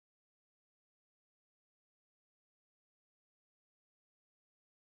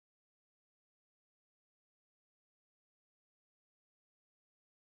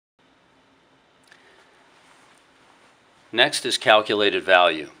Next is calculated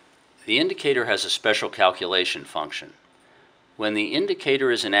value. The indicator has a special calculation function. When the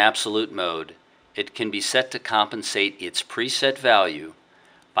indicator is in absolute mode, it can be set to compensate its preset value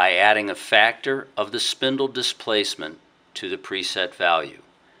by adding a factor of the spindle displacement to the preset value.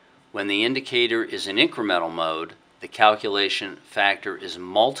 When the indicator is in incremental mode, the calculation factor is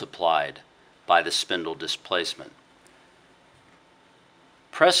multiplied by the spindle displacement.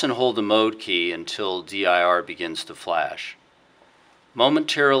 Press and hold the mode key until DIR begins to flash.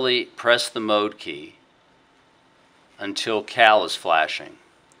 Momentarily press the mode key until CAL is flashing.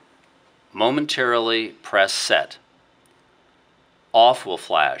 Momentarily press set. Off will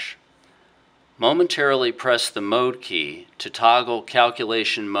flash. Momentarily press the mode key to toggle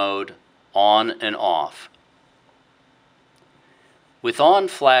calculation mode on and off. With on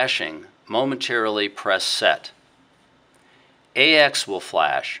flashing, momentarily press set. AX will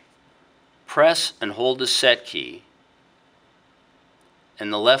flash. Press and hold the set key,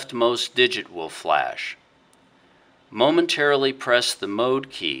 and the leftmost digit will flash. Momentarily press the mode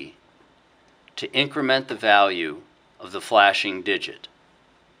key to increment the value of the flashing digit.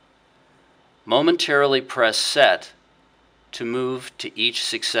 Momentarily press set to move to each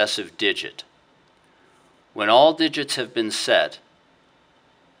successive digit. When all digits have been set,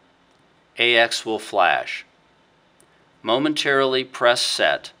 AX will flash. Momentarily press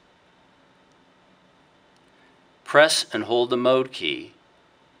set. Press and hold the mode key,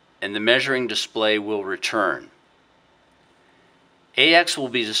 and the measuring display will return. AX will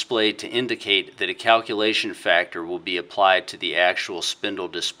be displayed to indicate that a calculation factor will be applied to the actual spindle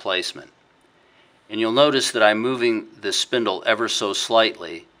displacement. And you'll notice that I'm moving the spindle ever so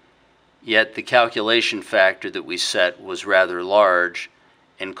slightly, yet the calculation factor that we set was rather large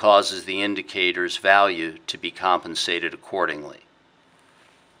and causes the indicator's value to be compensated accordingly.